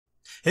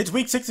It's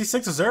week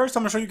 66 of Zer, so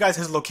I'm going to show you guys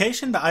his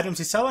location, the items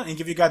he's selling, and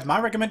give you guys my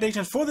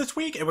recommendations for this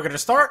week, and we're going to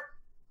start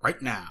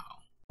right now.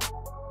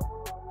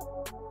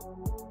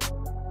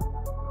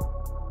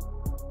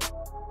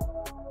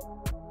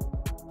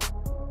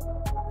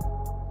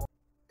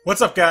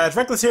 What's up guys,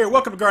 Reckless here,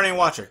 welcome to Guardian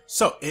Watcher.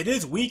 So, it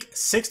is week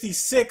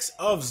 66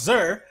 of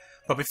Zer,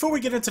 but before we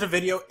get into the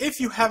video, if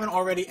you haven't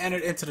already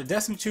entered into the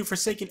Destiny 2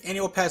 Forsaken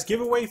Annual Pass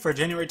giveaway for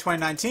January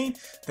 2019,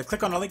 then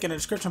click on the link in the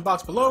description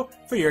box below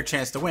for your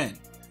chance to win.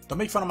 Don't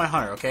make fun of my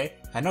hunter, okay?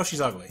 I know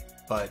she's ugly,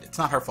 but it's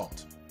not her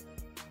fault.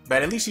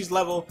 But at least she's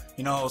level,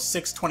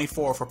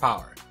 624 for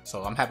power,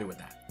 so I'm happy with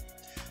that.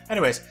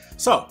 Anyways,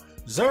 so,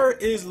 Zer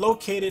is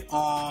located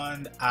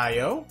on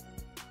Io,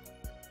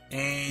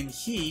 and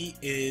he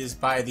is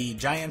by the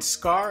giant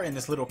scar in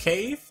this little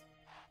cave.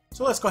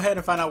 So let's go ahead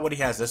and find out what he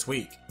has this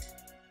week.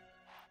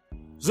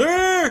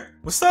 Zer!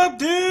 What's up,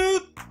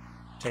 dude?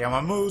 Check out my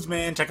moves,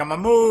 man. Check out my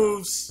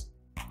moves.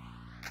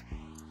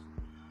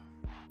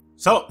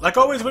 So, like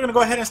always, we're going to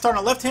go ahead and start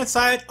on the left-hand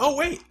side. Oh,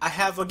 wait. I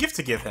have a gift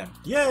to give him.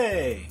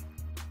 Yay!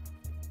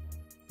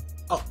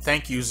 Oh,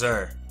 thank you,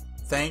 Zer.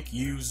 Thank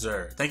you,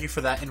 Zer. Thank you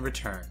for that in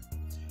return.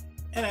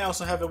 And I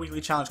also have a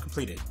weekly challenge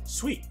completed.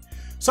 Sweet.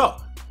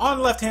 So, on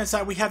the left-hand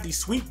side, we have the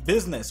Sweet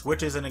Business,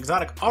 which is an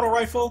exotic auto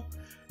rifle.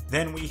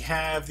 Then we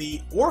have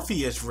the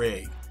Orpheus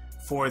rig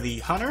for the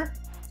Hunter,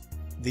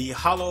 the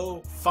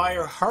Hollow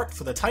Fire Heart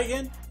for the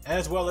Titan,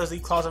 as well as the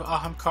Claws of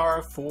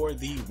Ahamkara for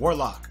the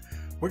Warlock.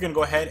 We're going to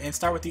go ahead and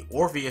start with the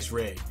Orpheus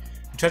rig.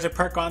 The treasure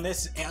perk on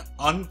this is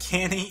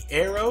Uncanny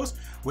Arrows,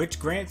 which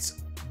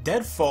grants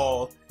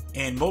Deadfall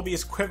and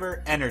Mobius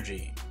Quiver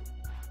energy.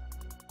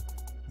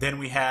 Then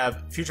we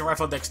have Fusion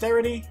Rifle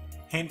Dexterity,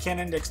 Hand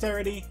Cannon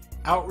Dexterity,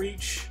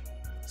 Outreach,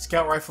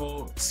 Scout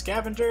Rifle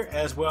Scavenger,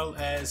 as well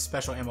as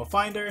Special Ammo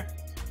Finder.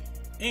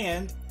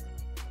 And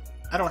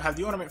I don't have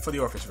the ornament for the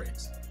Orpheus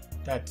rigs.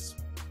 That's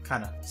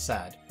kind of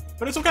sad,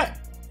 but it's okay.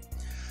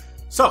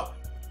 So,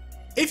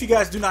 if you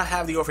guys do not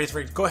have the Orpheus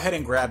rig, go ahead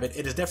and grab it.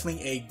 It is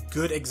definitely a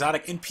good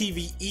exotic in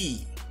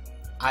PvE.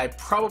 I'm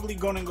probably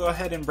going to go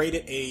ahead and rate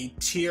it a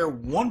tier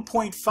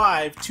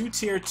 1.5 to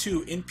tier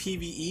 2 in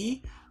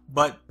PvE,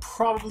 but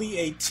probably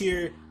a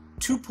tier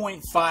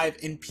 2.5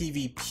 in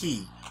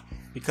PvP.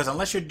 Because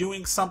unless you're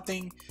doing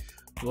something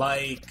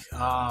like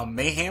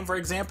Mayhem, for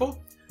example,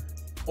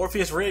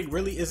 Orpheus rig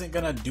really isn't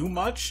going to do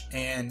much,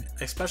 and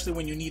especially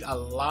when you need a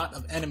lot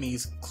of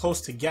enemies close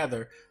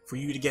together for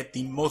you to get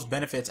the most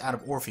benefits out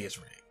of Orpheus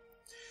rig.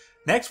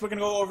 Next, we're going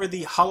to go over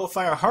the Hollow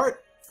Fire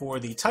Heart for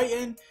the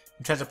Titan.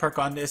 The treasure perk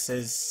on this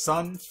is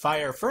Sun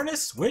Fire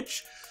Furnace,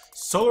 which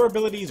solar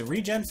abilities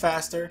regen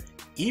faster,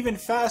 even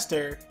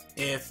faster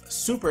if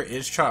Super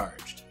is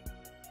charged.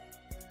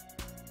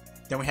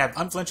 Then we have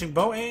Unflinching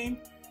Bow Aim,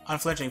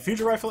 Unflinching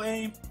Fusion Rifle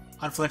Aim,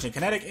 Unflinching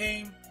Kinetic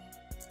Aim,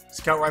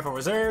 Scout Rifle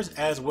Reserves,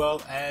 as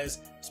well as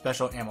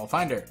Special Ammo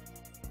Finder.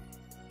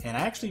 And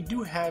I actually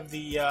do have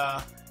the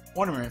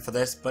ornament for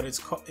this, but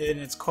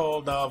it's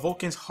called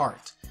Vulcan's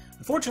Heart.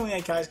 Unfortunately,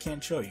 I guys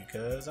can't show you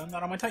because I'm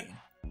not on my Titan,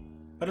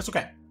 but it's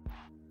okay.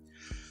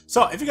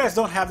 So if you guys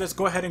don't have this,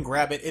 go ahead and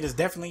grab it. It is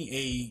definitely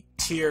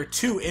a tier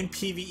 2 in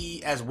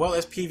PvE as well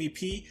as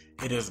PvP.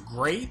 It is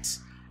great,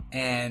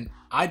 and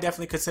I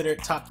definitely consider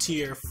it top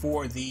tier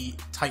for the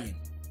Titan.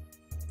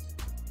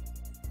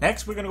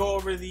 Next, we're going to go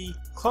over the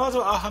Claws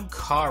of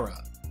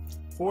Ahamkara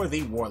for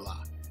the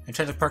Warlock. And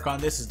treasure perk on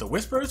this is the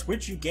Whispers,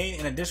 which you gain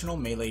an additional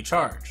melee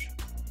charge.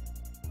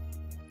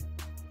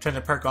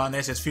 Treasure perk on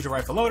this is Fusion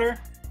Rifle Loader,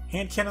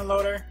 Hand Cannon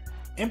Loader,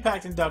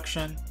 Impact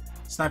Induction,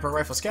 Sniper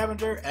Rifle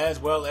Scavenger, as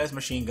well as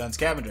Machine Gun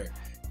Scavenger.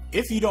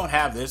 If you don't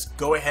have this,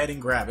 go ahead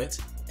and grab it.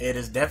 It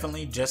is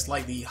definitely, just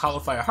like the Hollow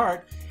Fire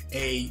Heart,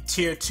 a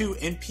tier 2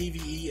 in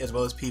PvE as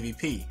well as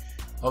PvP.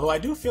 Although I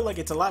do feel like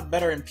it's a lot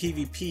better in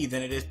PvP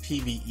than it is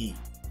PvE.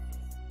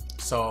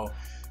 So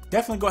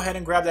definitely go ahead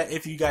and grab that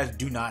if you guys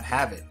do not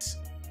have it.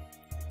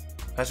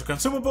 As for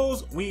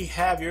consumables, we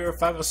have your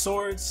 5 of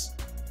Swords,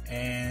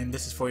 and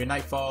this is for your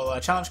Nightfall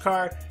challenge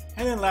card.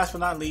 And then last but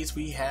not least,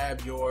 we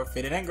have your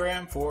Faded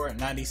Engram for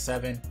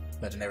 97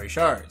 legendary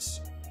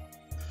shards.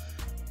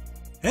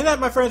 And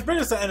that, my friends,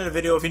 brings us to the end of the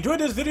video. If you enjoyed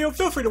this video,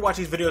 feel free to watch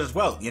these videos as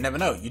well. You never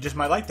know, you just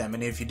might like them.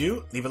 And if you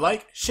do, leave a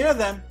like, share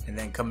them, and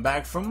then come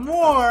back for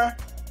more,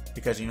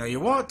 because you know you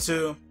want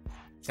to.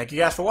 Thank you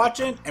guys for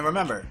watching, and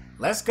remember,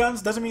 less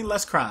guns doesn't mean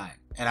less crime.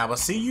 And I will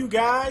see you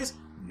guys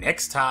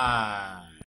next time.